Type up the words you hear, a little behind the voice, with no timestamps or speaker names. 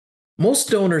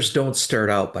Most donors don't start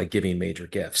out by giving major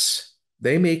gifts.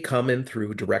 They may come in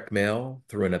through direct mail,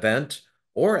 through an event,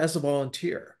 or as a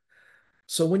volunteer.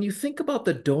 So when you think about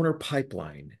the donor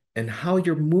pipeline and how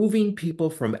you're moving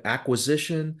people from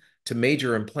acquisition to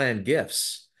major and planned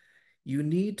gifts, you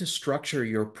need to structure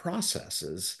your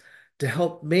processes to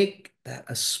help make that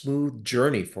a smooth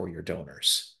journey for your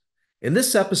donors. In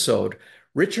this episode,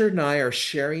 Richard and I are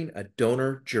sharing a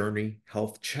donor journey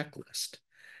health checklist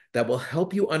that will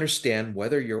help you understand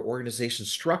whether your organization's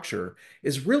structure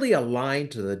is really aligned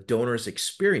to the donor's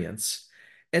experience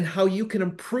and how you can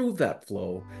improve that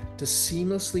flow to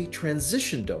seamlessly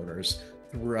transition donors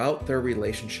throughout their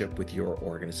relationship with your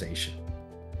organization.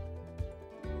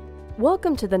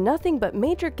 Welcome to the Nothing But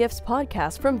Major Gifts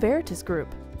podcast from Veritas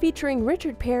Group, featuring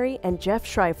Richard Perry and Jeff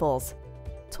Schreifels.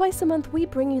 Twice a month, we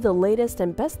bring you the latest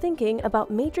and best thinking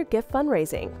about major gift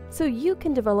fundraising, so you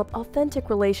can develop authentic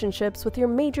relationships with your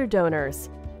major donors.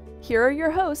 Here are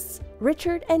your hosts,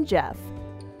 Richard and Jeff.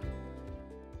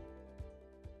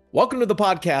 Welcome to the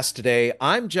podcast today.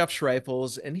 I'm Jeff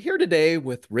Schreifels, and here today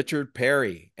with Richard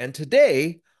Perry. And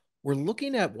today, we're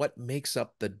looking at what makes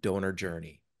up the donor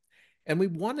journey. And we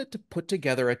wanted to put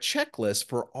together a checklist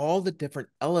for all the different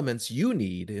elements you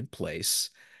need in place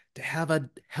to have a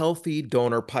healthy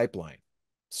donor pipeline.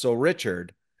 So,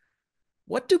 Richard,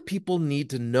 what do people need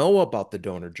to know about the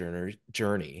donor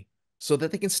journey so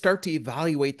that they can start to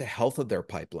evaluate the health of their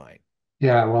pipeline?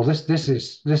 Yeah, well, this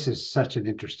is such an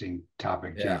interesting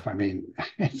topic, Yeah. Jeff. I mean,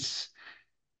 it's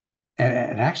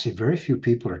and actually very few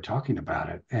people are talking about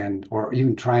it and or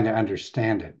even trying to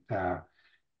understand it.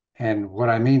 And what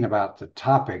I mean about the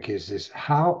topic is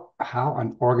how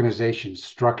an organization's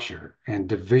structure and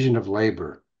division of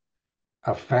labor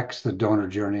affects the donor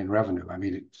journey and revenue. I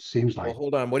mean, it seems Well, like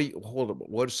hold on. What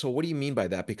do you mean by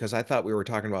that? Because I thought we were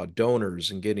talking about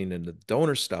donors and getting into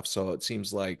donor stuff. So it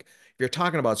seems like if you're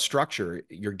talking about structure,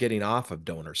 you're getting off of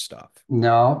donor stuff.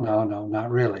 no, not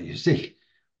really. You see,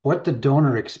 what the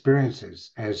donor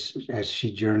experiences as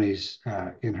she journeys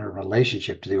in her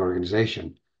relationship to the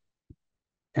organization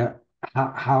uh,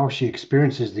 how she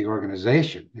experiences the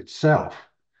organization itself,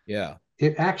 Yeah.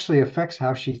 it actually affects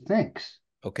how she thinks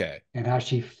Okay. and how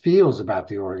she feels about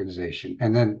the organization.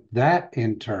 And then that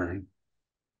in turn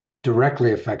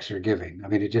directly affects her giving. I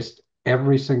mean, it just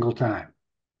every single time.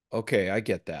 Okay, I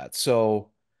get that.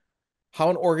 So how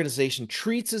an organization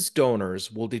treats its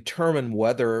donors will determine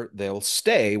whether they'll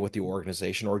stay with the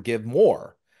organization or give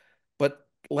more. But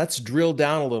let's drill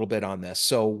down a little bit on this.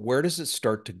 So where does it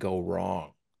start to go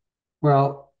wrong?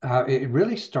 Well, it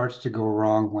really starts to go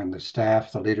wrong when the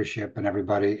staff, the leadership, and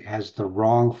everybody has the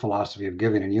wrong philosophy of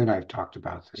giving. And you and I have talked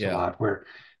about this a Yeah. lot, where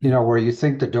you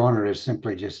think the donor is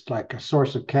simply just like a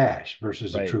source of cash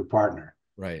versus a Right. true partner.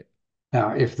 Right.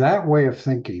 Now, if that way of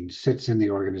thinking sits in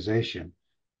the organization,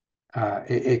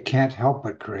 it can't help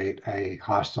but create a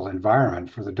hostile environment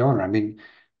for the donor. I mean,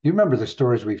 you remember the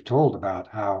stories we've told about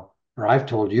how, or I've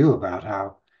told you about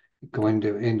how going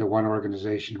into one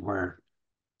organization where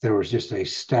there was just a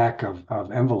stack of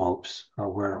envelopes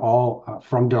where all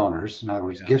from donors, in other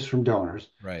words, Yeah. gifts from donors,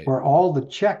 Right. where all the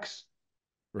checks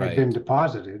had Right. been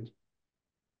deposited.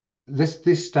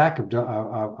 This stack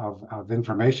of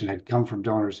information had come from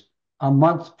donors a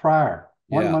month prior,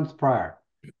 one Yeah. month prior,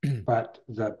 but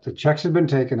the checks had been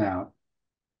taken out,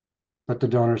 but the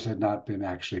donors had not been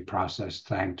actually processed,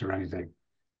 thanked, or anything.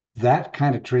 That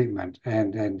kind of treatment,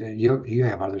 and you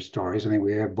have other stories. I mean,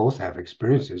 we have both have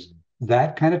experiences.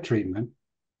 That kind of treatment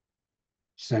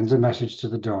sends a message to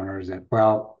the donors that,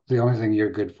 well, the only thing you're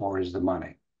good for is the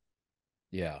money.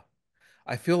 Yeah.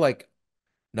 I feel like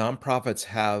nonprofits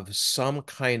have some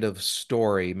kind of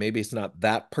story. Maybe it's not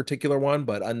that particular one,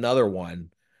 but another one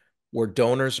where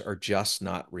donors are just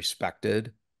not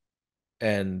respected.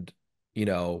 And, you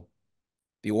know,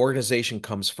 the organization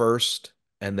comes first,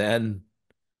 and then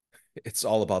it's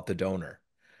all about the donor.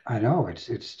 I know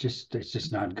it's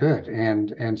just not good.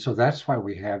 And so that's why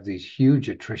we have these huge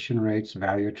attrition rates,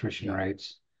 value attrition Yeah.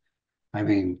 rates. I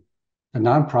mean, the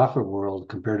nonprofit world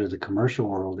compared to the commercial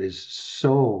world is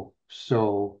so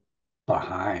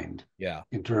behind Yeah.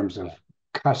 in terms Yeah. of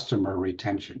customer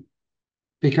retention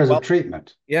because of Well,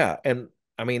 treatment. yeah. And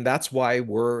I mean, that's why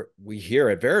we here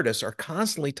at Veritas are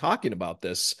constantly talking about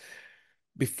this.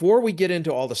 Before we get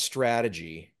into all the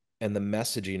strategy and the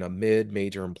messaging of mid,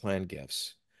 major, and planned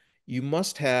gifts, you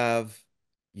must have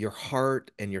your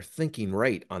heart and your thinking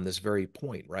right on this very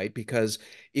point, right? Because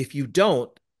if you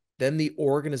don't, then the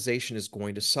organization is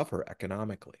going to suffer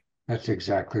economically. That's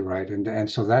exactly right. And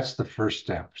so that's the first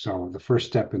step. So the first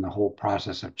step in the whole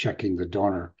process of checking the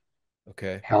donor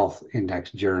Okay. health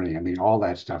index journey. I mean, all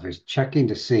that stuff is checking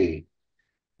to see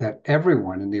that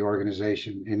everyone in the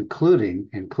organization, including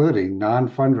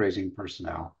non-fundraising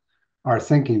personnel, are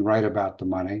thinking right about the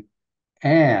money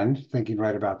and thinking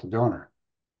right about the donor.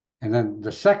 And then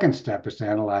the second step is to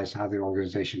analyze how the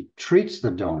organization treats the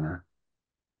donor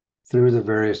through the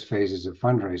various phases of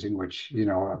fundraising, which, in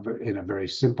a very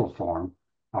simple form,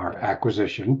 are Yeah.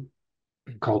 acquisition,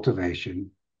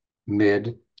 cultivation,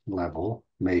 mid-level,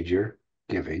 major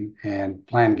giving, and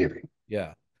plan giving.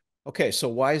 Yeah. Okay, so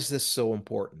why is this so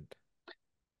important?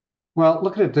 Well,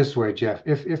 look at it this way, Jeff.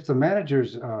 If the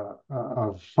managers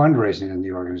of fundraising in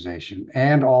the organization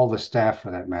and all the staff,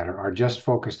 for that matter, are just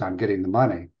focused on getting the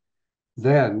money,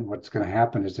 then what's going to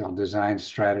happen is they'll design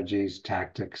strategies,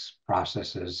 tactics,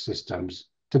 processes, systems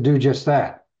to do just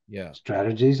that. Yeah.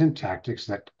 Strategies and tactics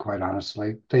that, quite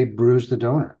honestly, they bruise the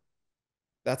donor.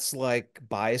 That's like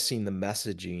biasing the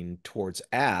messaging towards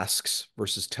asks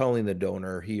versus telling the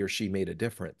donor he or she made a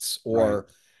difference, Right. or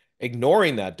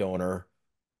ignoring that donor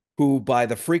who, by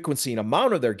the frequency and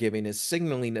amount of their giving, is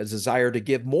signaling a desire to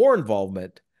give more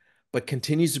involvement, but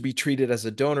continues to be treated as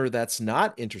a donor that's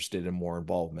not interested in more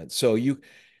involvement. So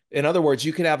in other words,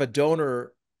 you could have a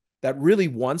donor that really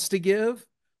wants to give,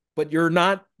 but you're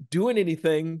not doing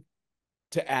anything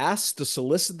to ask to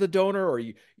solicit the donor, or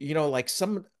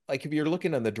like if you're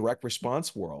looking in the direct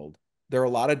response world, there are a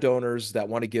lot of donors that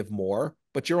want to give more,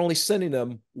 but you're only sending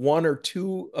them one or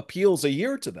two appeals a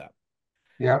year to them,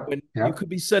 Yep. when you Yep. could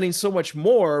be sending so much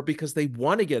more because they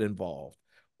want to get involved.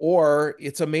 Or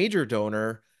it's a major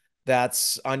donor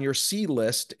that's on your C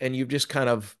list and you've just kind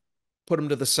of put them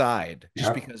to the side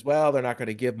just Yep. because, well, they're not going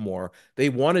to give more. They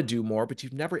want to do more, but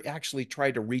you've never actually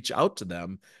tried to reach out to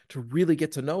them to really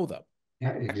get to know them.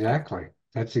 Yeah, exactly.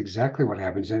 That's exactly what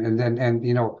happens. And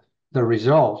the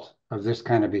result of this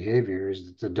kind of behavior is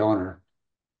that the donor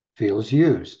feels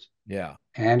used Yeah.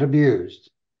 and abused,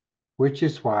 which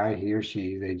is why he or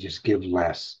she, they just give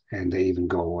less and they even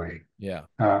go away. Yeah.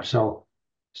 So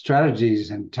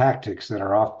strategies and tactics that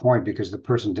are off point because the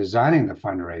person designing the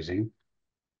fundraising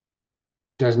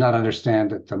does not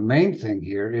understand that the main thing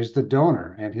here is the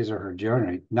donor and his or her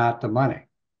journey, not the money.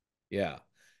 Yeah.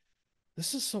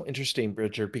 This is so interesting,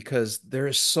 Bridger, because there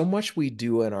is so much we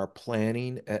do in our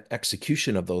planning and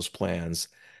execution of those plans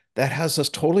that has us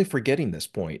totally forgetting this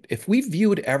point. If we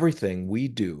viewed everything we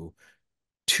do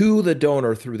to the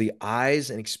donor through the eyes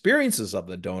and experiences of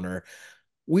the donor,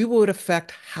 we would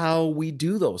affect how we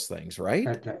do those things, right?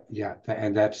 Yeah,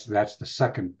 and that's the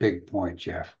second big point,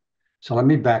 Jeff. So let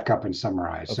me back up and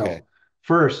summarize. Okay. So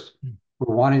first,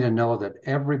 we're wanting to know that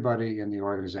everybody in the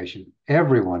organization,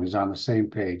 everyone is on the same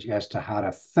page as to how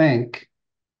to think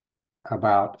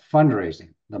about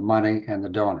fundraising, the money and the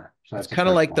donor. So It's that's the kind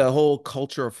of first like point. the whole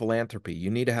culture of philanthropy. You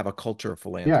need to have a culture of Yeah,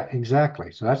 philanthropy.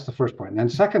 exactly. So that's the first point. And then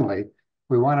secondly,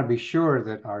 we want to be sure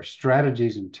that our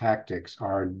strategies and tactics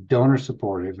are donor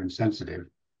supportive and sensitive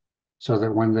so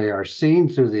that when they are seen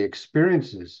through the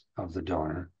experiences of the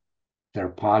donor, they're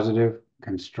positive,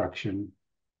 construction,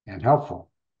 and helpful.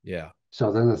 Yeah.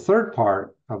 So then the third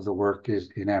part of the work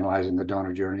is in analyzing the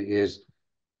donor journey is,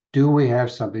 do we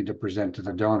have something to present to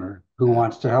the donor who Yeah.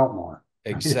 wants to help more? I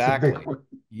mean, it's a big Exactly. one.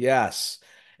 Yes.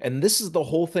 And this is the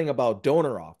whole thing about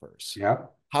donor offers: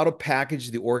 Yep. how to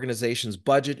package the organization's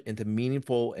budget into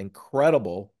meaningful and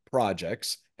credible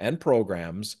projects and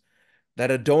programs that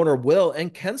a donor will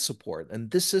and can support. And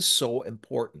this is so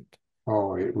important.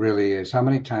 Oh, it really is. How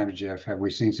many times, Jeff, have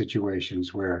we seen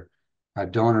situations where a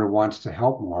donor wants to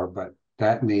help more, but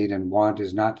that need and want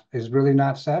is really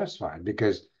not satisfied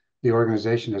because the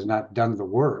organization has not done the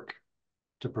work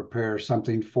to prepare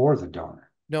something for the donor.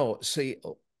 No, see,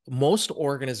 most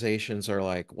organizations are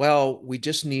like, well, we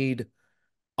just need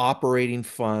operating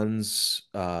funds.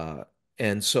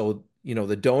 And so,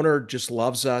 the donor just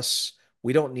loves us.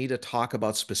 We don't need to talk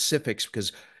about specifics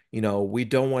because, we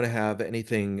don't want to have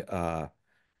anything,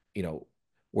 you know,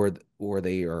 where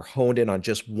they are honed in on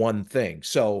just one thing.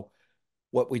 So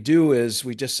what we do is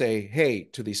we just say, hey,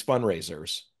 to these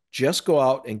fundraisers, just go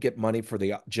out and get money for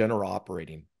the general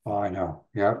operating Oh, fund. I know.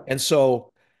 Yep. And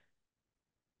so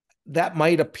that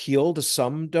might appeal to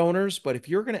some donors, but if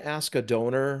you're going to ask a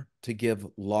donor to give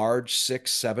large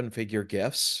six, seven-figure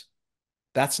gifts,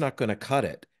 that's not going to cut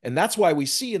it. And that's why we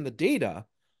see in the data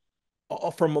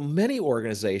from many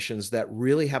organizations that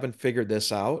really haven't figured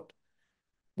this out,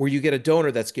 where you get a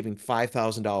donor that's giving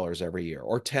 $5,000 every year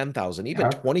or 10,000, even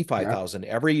Yep. Yep. 25,000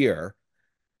 every year,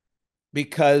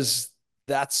 because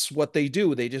that's what they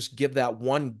do. They just give that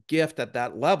one gift at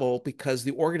that level because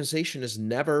the organization is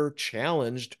never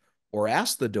challenged or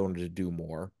asked the donor to do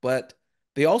more, but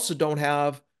they also don't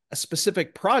have a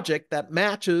specific project that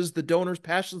matches the donor's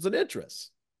passions and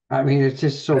interests. I mean, it's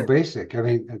just so basic. I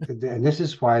mean, and this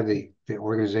is why the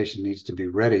organization needs to be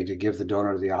ready to give the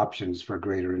donor the options for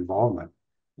greater involvement.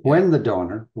 Yeah. When the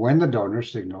donor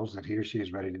signals that he or she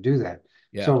is ready to do that.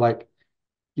 Yeah. So like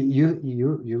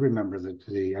you remember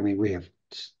the I mean, we have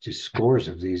just scores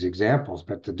of these examples,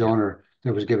 but the Yeah. donor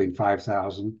that was giving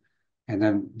 5,000 and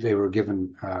then they were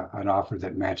given an offer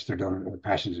that matched their donor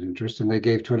passions and interests and they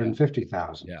gave Yeah.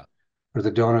 250,000, Yeah. or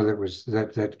the donor that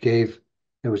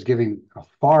was giving a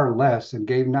far less and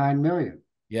gave 9 million.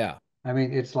 Yeah. I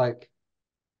mean, it's like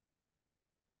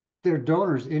there are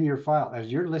donors in your file. As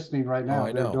you're listening right Oh, now,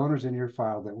 I there are know. donors in your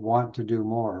file that want to do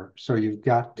more. So you've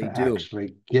got They to do.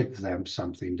 actually give them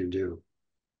something to do,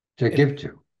 to And give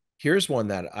to. here's one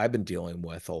that I've been dealing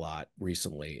with a lot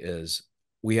recently is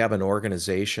we have an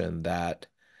organization that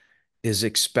is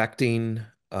expecting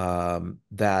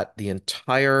that the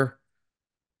entire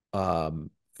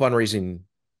fundraising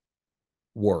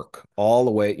work, all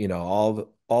the way,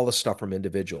 all the stuff from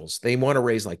individuals, they want to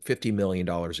raise like $50 million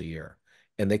a year,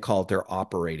 and they call it their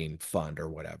operating fund or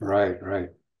whatever. Right, right.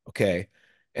 Okay.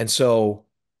 And so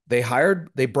they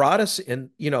brought us in,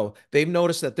 they've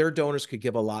noticed that their donors could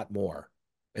give a lot more,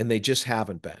 and they just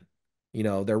haven't been.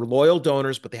 They're loyal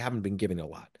donors, but they haven't been giving a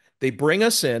lot. They bring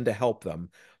us in to help them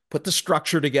put the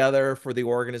structure together for the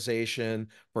organization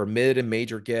for mid and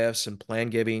major gifts and plan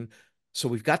giving. So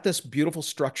we've got this beautiful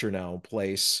structure now in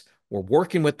place. We're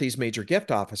working with these major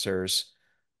gift officers,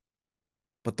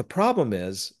 but the problem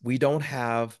is we don't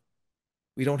have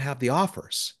the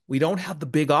offers. We don't have the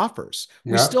big offers.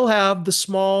 We Yep, still have the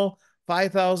small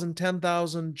 5,000,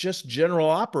 10,000, just general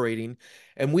operating.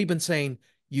 And we've been saying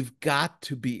you've got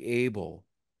to be able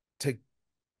to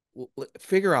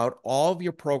figure out all of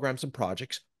your programs and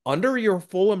projects under your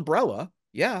full umbrella.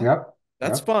 Yeah, yep,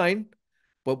 that's yep, fine.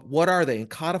 But what are they? And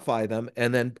codify them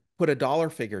and then put a dollar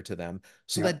figure to them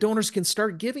so that yep. donors can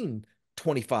start giving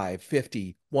 25,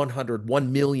 50, 100, $1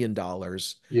 million.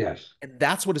 Yes. And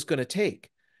that's what it's going to take.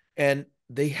 And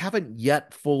they haven't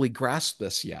yet fully grasped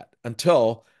this yet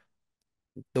until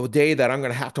the day that I'm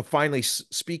going to have to finally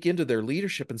speak into their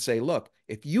leadership and say, look,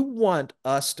 if you want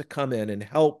us to come in and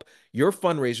help your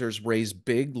fundraisers raise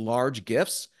big, large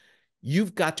gifts,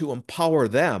 you've got to empower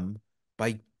them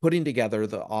by putting together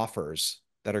the offers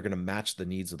that are going to match the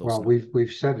needs of those. Well,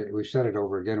 we've said it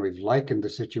over again. We've likened the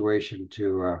situation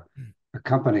to a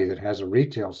company that has a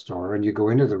retail store, and you go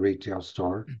into the retail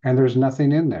store, and there's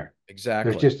nothing in there. There's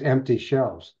Exactly. just empty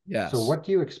shelves. So Yes. what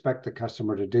do you expect the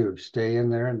customer to do? Stay in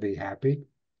there and be happy?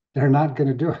 They're not going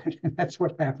to do it. And that's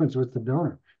what happens with the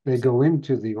donor. They go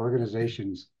into the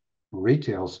organization's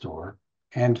retail store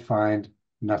and find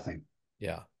nothing.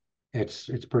 Yeah. It's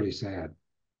pretty sad.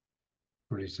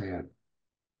 Pretty sad.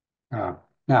 Uh,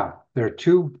 Now, there are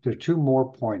two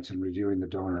more points in reviewing the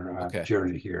donor Okay.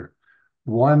 journey here.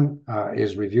 One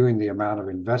is reviewing the amount of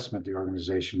investment the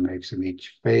organization makes in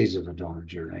each phase of the donor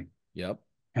journey. Yep.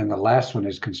 And the last one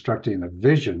is constructing a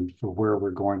vision for where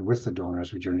we're going with the donor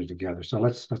as we journey together. So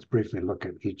let's briefly look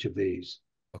at each of these.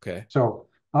 Okay. So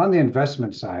on the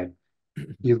investment side,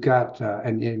 you've got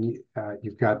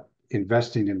you've got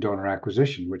investing in donor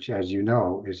acquisition, which, as you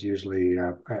know, is usually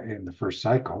in the first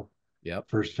cycle, Yep.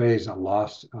 first phase, a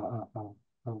loss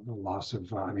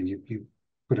of. I mean, you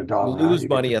put a You dollar out, lose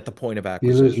money at the point of you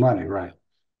lose acquisition. money, Yeah. right?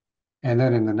 And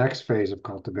then in the next phase of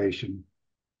cultivation,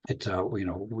 it's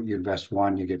you invest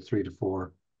one, you get three to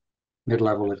four. Mid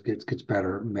level, it gets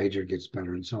better. Major gets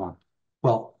better, and so on.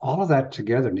 Well, all of that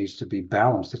together needs to be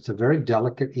balanced. It's a very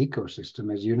delicate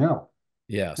ecosystem, as you know.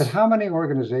 But Yes. how many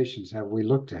organizations have we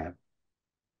looked at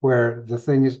where the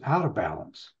thing is out of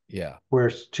balance, Yeah. where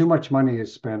too much money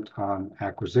is spent on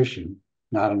acquisition,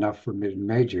 not enough for mid and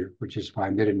major, which is why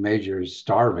mid and major is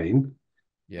starving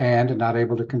Yeah. and not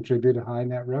able to contribute a high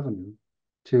net revenue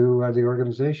to the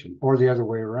organization, or the other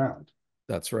way around.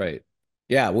 That's right.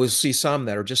 Yeah, we'll see some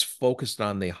that are just focused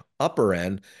on the upper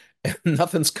end and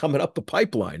nothing's coming up the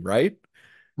pipeline, right?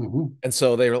 Mm-hmm. And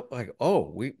so they're like,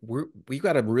 "Oh, we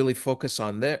got to really focus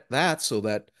on that so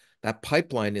that that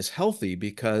pipeline is healthy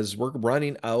because we're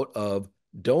running out of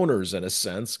donors in a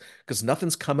sense because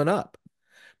nothing's coming up."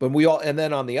 And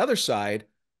then on the other side,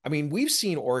 I mean, we've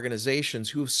seen organizations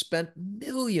who have spent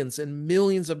millions and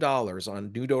millions of dollars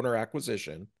on new donor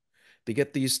acquisition. They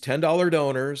get these $10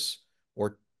 donors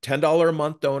or $10 a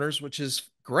month donors, which is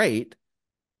great,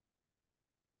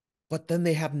 but then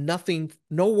they have nothing,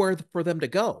 nowhere for them to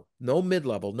go. No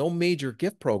mid-level, no major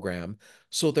gift program.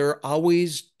 So they're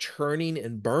always churning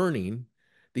and burning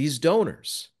these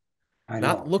donors, I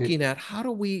not know looking it. at how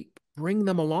do we bring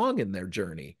them along in their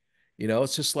journey.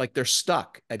 It's just like they're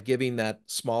stuck at giving that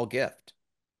small gift.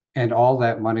 and all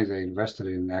that money they invested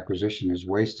in acquisition is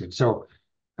wasted. So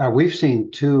we've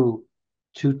seen two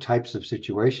types of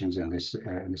situations in this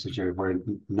situation where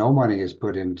no money is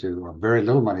put into, or very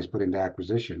little money is put into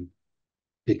acquisition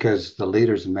because the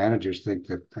leaders and managers think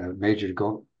that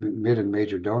mid and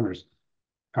major donors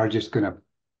are just going to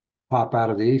pop out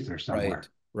of the ether Right, somewhere,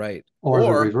 right. or the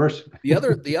Or reverse.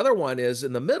 the other one is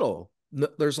in the middle.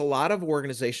 There's a lot of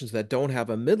organizations that don't have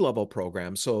a mid-level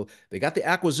program. So they got the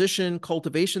acquisition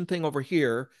cultivation thing over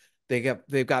here.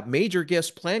 They've got major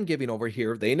gifts plan giving over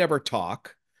here. They never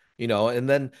talk, and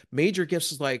then major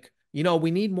gifts is like,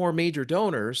 we need more major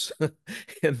donors.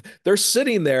 And they're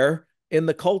sitting there in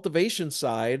the cultivation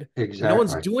side, and no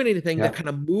one's Exactly. doing anything to Yep. kind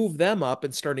of move them up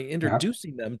and starting Yep.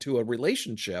 introducing them to a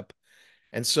relationship.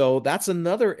 And so that's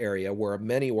another area where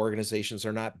many organizations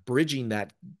are not bridging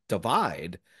that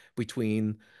divide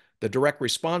between the direct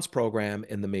response program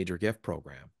and the major gift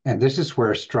program. And this is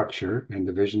where structure and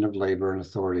division of labor and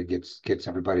authority gets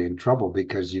everybody in trouble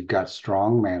because you've got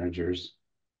strong managers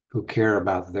who care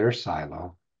about their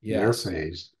silo, their Yes.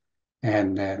 phase,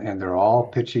 and they're all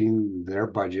pitching their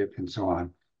budget and so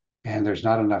on. And there's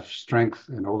not enough strength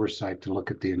and oversight to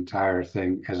look at the entire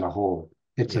thing as a whole.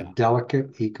 It's a Yeah.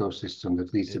 delicate ecosystem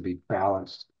that needs to It, be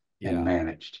balanced and yeah.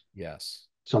 managed. Yes.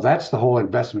 So that's the whole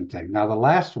investment thing. Now, the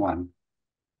last one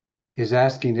is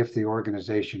asking if the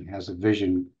organization has a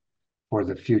vision for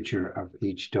the future of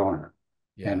each donor.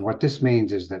 And Yeah. what this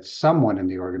means is that someone in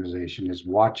the organization is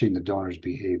watching the donor's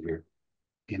behavior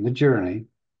in the journey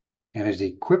and is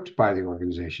equipped by the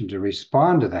organization to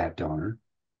respond to that donor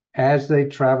as they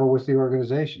travel with the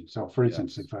organization. So, for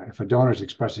instance, Yes. if a donor is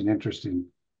expressing interest in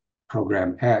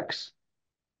program X,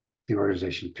 the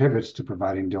organization pivots to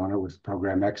providing donor with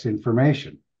program X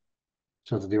information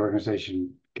so that the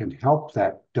organization can help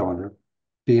that donor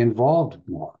be involved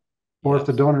more. Or if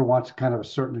the Yes. donor wants kind of a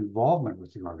certain involvement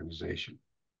with the organization,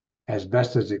 as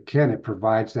best as it can, it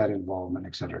provides that involvement,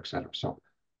 et cetera, et cetera. So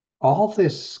all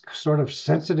this sort of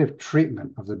sensitive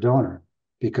treatment of the donor,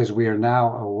 because we are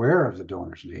now aware of the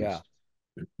donor's Yeah.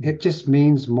 needs, it just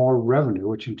means more revenue,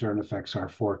 which in turn affects our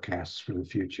forecasts for the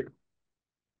future.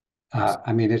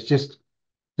 I mean, this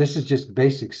is just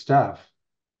basic stuff.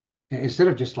 Instead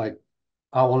of just like,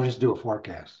 oh, we'll just do a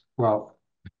forecast. Well,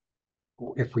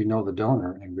 if we know the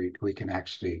donor and we can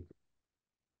actually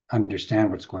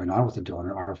understand what's going on with the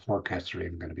donor, our forecasts are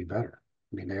even going to be better.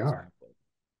 I mean, they are. Exactly.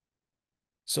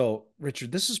 So,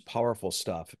 Richard, this is powerful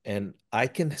stuff. And I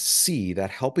can see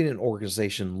that helping an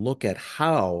organization look at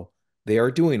how they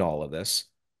are doing all of this,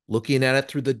 looking at it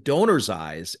through the donor's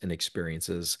eyes and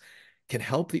experiences, can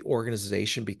help the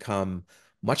organization become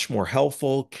much more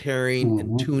helpful, caring, and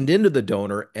Mm-hmm. tuned into the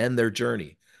donor and their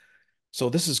journey. So,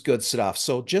 this is good stuff.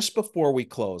 So, just before we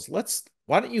close,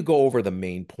 why don't you go over the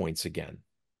main points again?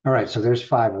 All right, so there's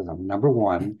five of them. Number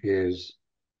one is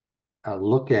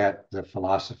look at the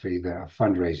philosophy, the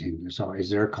fundraising. So, is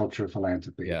there a culture of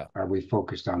philanthropy? Yeah, Are we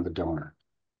focused on the donor?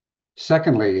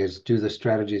 Secondly, is do the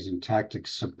strategies and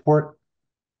tactics support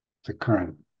the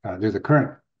current? Do the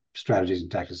current strategies and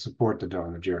tactics support the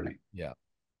donor journey? yeah,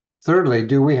 Thirdly,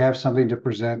 do we have something to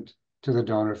present to the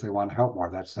donor if they want to help more?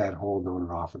 That's that whole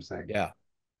donor offer thing. yeah.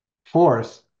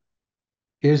 Fourth,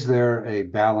 is there a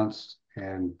balanced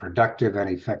and productive and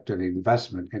effective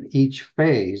investment in each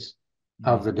phase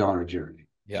of the Mhm. donor journey?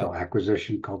 So Yep.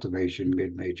 acquisition, cultivation,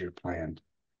 mid-major, planned,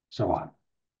 so on.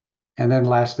 And then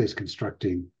lastly is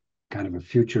constructing kind of a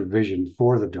future vision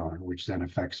for the donor, which then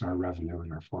affects our revenue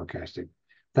and our forecasting.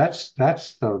 That's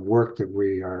the work that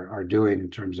we are doing in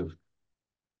terms of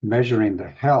measuring the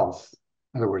health.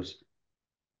 In other words,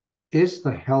 is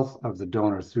the health of the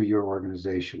donor through your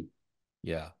organization,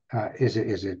 Yeah, is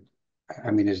it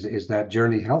I mean, is that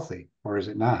journey healthy or is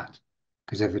it not?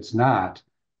 Because if it's not,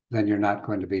 then you're not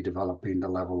going to be developing the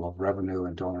level of revenue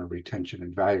and donor retention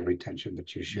and value retention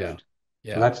that you yeah, should. So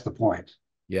yeah, that's the point.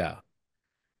 yeah.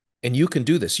 And you can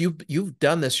do this. You've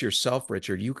done this yourself,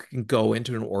 Richard. You can go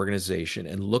into an organization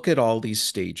and look at all these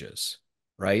stages,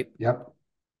 right? Yep.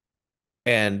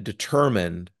 And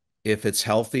determine if it's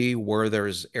healthy, where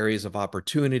there's areas of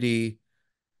opportunity,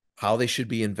 how they should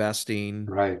be investing,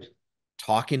 Right.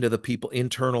 talking to the people,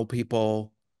 internal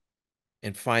people,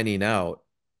 and finding out,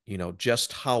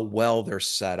 just how well they're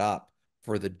set up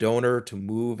for the donor to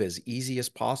move as easy as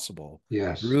possible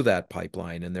Yes. through that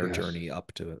pipeline and their Yes. journey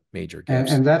up to major And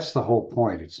gifts. and that's the whole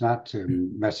point. It's not to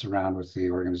mess around with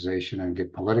the organization and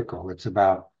get political. It's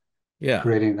about Yeah,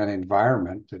 creating an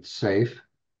environment that's safe,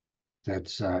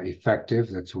 that's effective,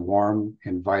 that's warm,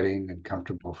 inviting, and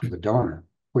comfortable for the donor,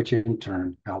 which in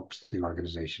turn helps the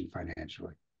organization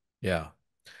financially. yeah.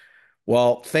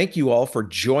 Well, thank you all for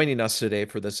joining us today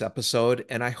for this episode,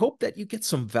 and I hope that you get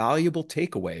some valuable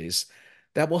takeaways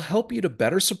that will help you to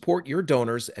better support your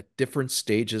donors at different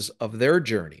stages of their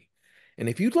journey. And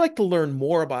if you'd like to learn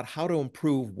more about how to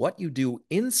improve what you do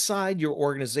inside your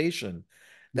organization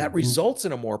that Hmm. results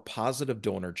in a more positive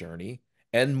donor journey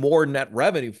and more net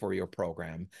revenue for your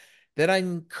program, then I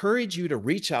encourage you to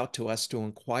reach out to us to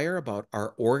inquire about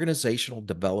our organizational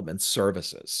development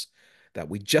services that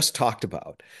we just talked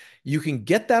about. You can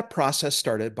get that process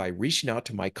started by reaching out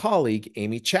to my colleague,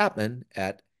 Amy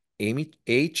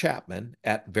A. Chapman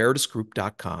at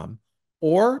veritasgroup.com,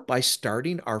 or by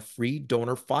starting our free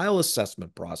donor file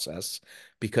assessment process,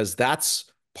 because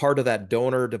that's part of that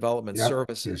donor development Yep.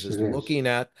 services Yes, is it is. looking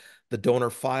at the donor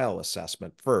file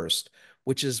assessment first,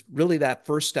 which is really that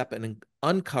first step in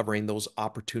uncovering those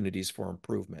opportunities for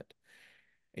improvement.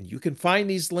 And you can find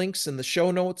these links in the show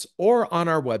notes or on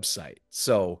our website.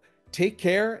 So take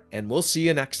care, and we'll see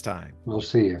you next time. We'll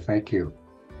see you. Thank you.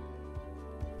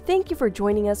 Thank you for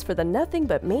joining us for the Nothing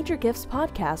But Major Gifts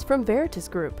podcast from Veritas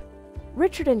Group.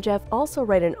 Richard and Jeff also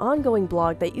write an ongoing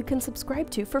blog that you can subscribe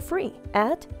to for free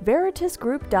at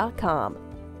veritasgroup.com.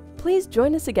 Please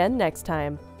join us again next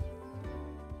time.